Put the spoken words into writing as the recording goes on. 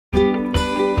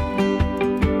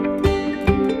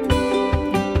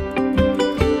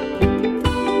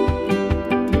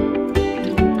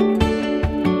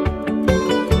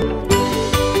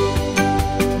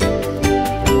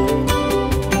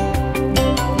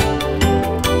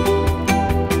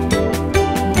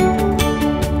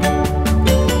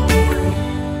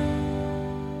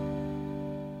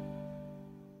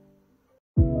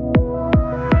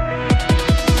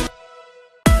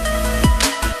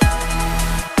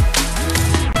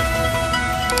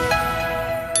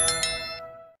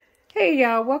Hey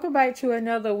y'all, welcome back to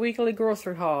another weekly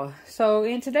grocery haul. So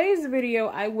in today's video,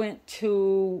 I went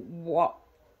to Walmart,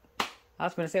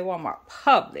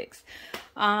 Publix,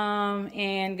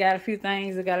 and got a few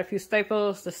things. I got a few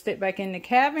staples to stick back in the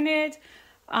cabinet.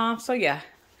 So yeah,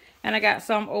 and I got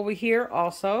some over here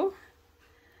also.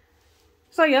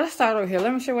 So yeah, let's start over here.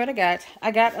 Let me show you what I got.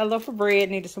 I got a loaf of bread,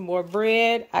 needed some more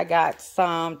bread. I got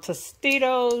some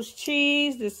Tostitos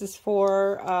cheese. This is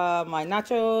for my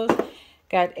nachos.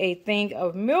 Got a thing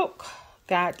of milk.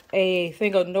 Got a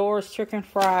thing of Norris chicken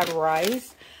fried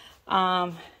rice.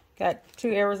 Got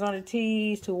 2 Arizona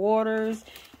teas, 2 waters.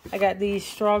 I got these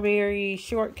strawberry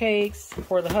shortcakes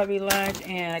for the hubby lunch.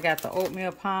 And I got the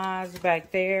oatmeal pies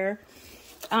back there.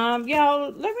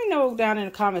 Y'all, let me know down in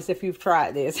the comments if you've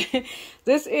tried this.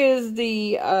 This is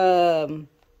the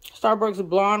Starbucks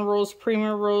Blonde Roast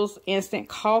Premium Roast Instant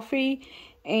Coffee.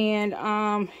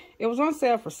 And it was on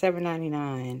sale for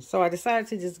 $7.99. So I decided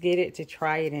to just get it to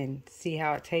try it and see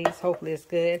how it tastes. Hopefully it's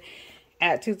good.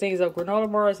 Add 2 things of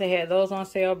granola bars. They had those on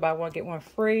sale. Buy one, get one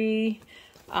free.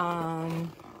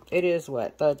 It is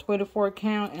what? The 24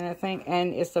 count.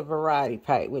 And it's a variety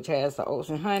pack, which has the oats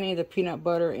and honey, the peanut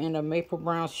butter, and the maple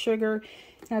brown sugar.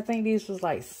 And I think these was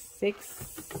like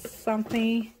 $6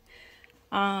 something.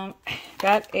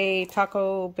 Got a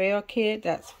Taco Bell kit.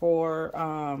 That's for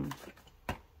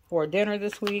dinner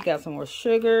this week. Got some more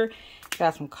sugar.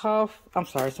 Got some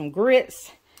some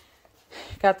grits.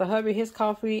 Got the hubby his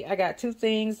coffee. I got 2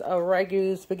 things of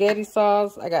Ragu spaghetti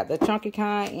sauce. I got the chunky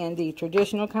kind and the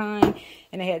traditional kind.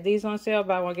 And they had these on sale.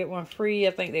 Buy one, get one free.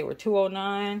 I think they were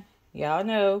 $2.09. Y'all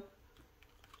know.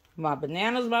 My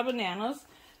bananas.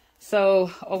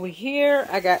 So over here,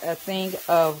 I got a thing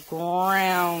of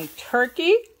ground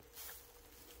turkey.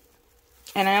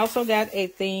 And I also got a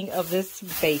thing of this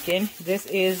bacon. This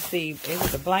is the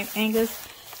Black Angus.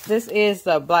 This is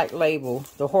the Black Label,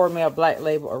 the Hormel Black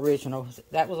Label Original.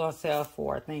 That was on sale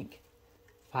for, I think,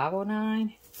 $5.09.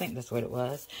 I think that's what it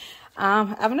was.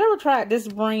 I've never tried this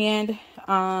brand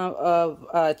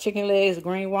of chicken legs,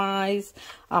 green wise,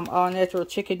 all natural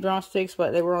chicken drumsticks,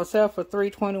 but they were on sale for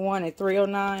 $3.21 and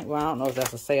 $3.09. Well, I don't know if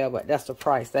that's a sale, but that's the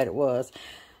price that it was.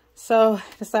 So,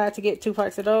 decided to get 2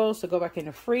 packs of those to go back in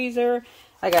the freezer.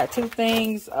 I got 2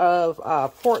 things of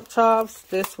pork chops.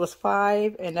 This was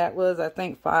 $5, and that was, I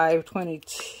think,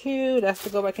 $5.22. That's to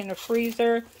go back in the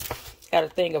freezer. Got a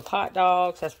thing of hot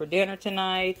dogs. That's for dinner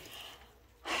tonight.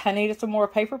 I needed some more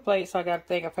paper plates, so I got a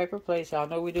thing of paper plates. Y'all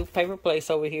know we do paper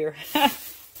plates over here.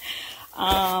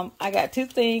 I got 2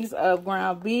 things of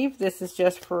ground beef. This is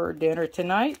just for dinner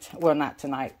tonight. Well, not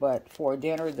tonight, but for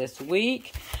dinner this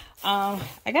week. I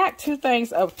got 2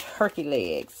 things of turkey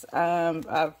legs.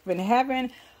 I've been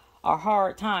having a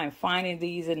hard time finding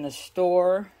these in the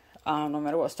store. No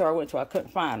matter what store I went to, I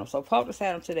couldn't find them. So Publix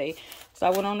had them today. So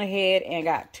I went on ahead and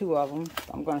got 2 of them.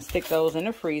 I'm going to stick those in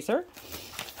the freezer.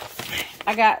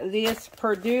 I got this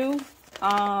Perdue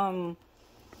carb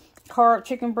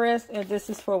chicken breast. And this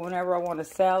is for whenever I want a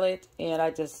salad. And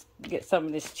I just get some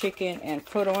of this chicken and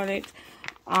put on it.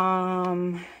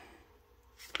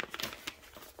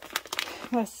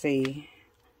 Let's see.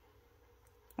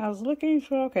 I was looking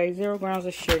for, okay, 0 grams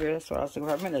of sugar. That's what I was looking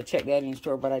for. I meant to check that in the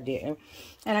store, but I didn't.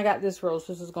 And I got this roast.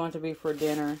 This is going to be for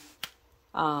dinner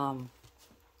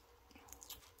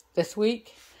this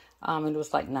week. And it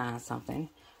was like 9 something.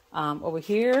 Over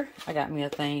here, I got me a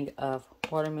thing of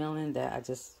watermelon that I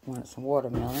just wanted some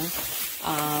watermelon.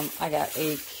 I got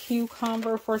a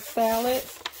cucumber for salad.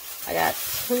 I got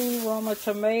 2 Roma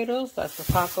tomatoes. That's for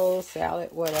tacos,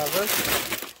 salad, whatever.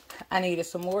 I needed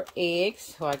some more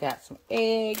eggs, so I got some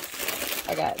eggs.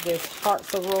 I got this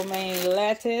hearts of romaine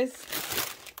lettuce,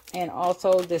 and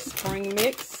also this spring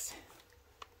mix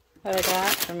that I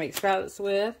got to make salads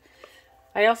with.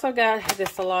 I also got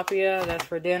this tilapia, that's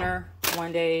for dinner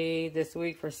one day this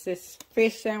week for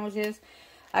fish sandwiches.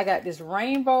 I got this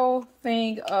rainbow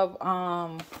thing of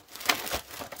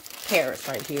carrots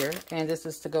right here, and this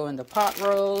is to go in the pot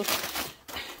roast.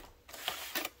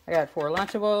 I got 4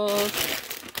 Lunchables.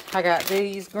 I got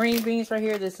these green beans right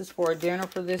here. This is for dinner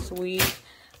for this week.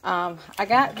 I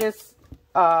got this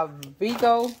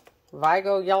Vigo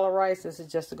yellow rice. This is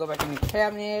just to go back in the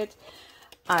cabinet.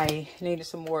 I needed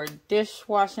some more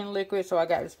dishwashing liquid, so I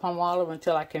got this palm olive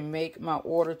until I can make my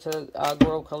order to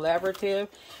Grow Collaborative.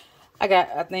 I got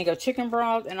a thing of chicken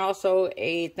broth and also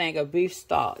a thing of beef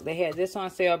stock. They had this on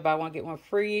sale. Buy one, get one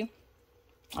free.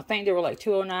 I think they were like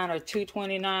 $2.09 or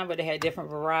 $2.29, but they had different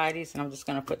varieties, and I'm just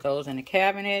going to put those in the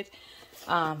cabinet.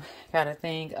 Got a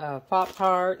thing of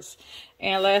Pop-Tarts.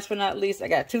 And last but not least, I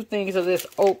got 2 things of this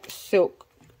oat silk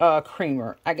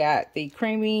creamer. I got the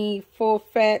creamy, full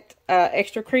fat,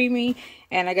 extra creamy,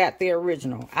 and I got the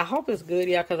original. I hope it's good,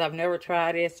 y'all, because I've never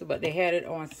tried this, but they had it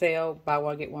on sale, buy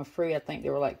one get one free. I think they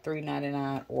were like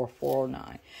 $3.99 or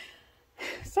 $4.09.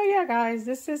 So yeah, guys,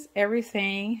 this is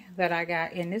everything that I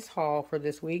got in this haul for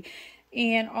this week,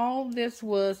 and all this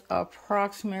was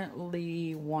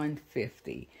approximately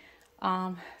 $150.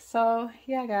 So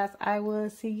yeah, guys, I will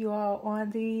see you all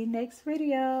on the next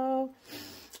video.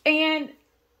 And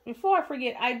before I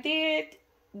forget, I did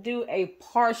do a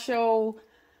partial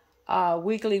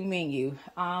weekly menu.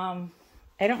 I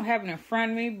don't have it in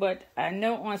front of me, but I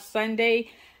know on Sunday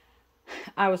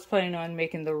I was planning on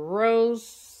making the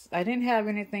roast. I didn't have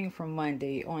anything for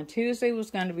Monday. On Tuesday was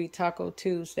going to be Taco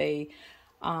Tuesday.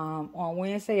 On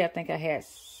Wednesday, I think I had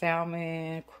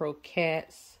salmon,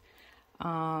 croquettes.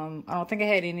 I don't think I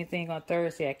had anything on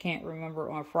Thursday. I can't remember.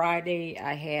 On Friday,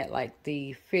 I had like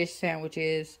the fish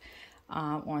sandwiches.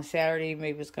 On Saturday,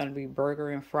 maybe it's going to be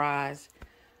burger and fries.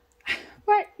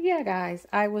 But yeah, guys,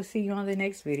 I will see you on the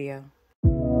next video.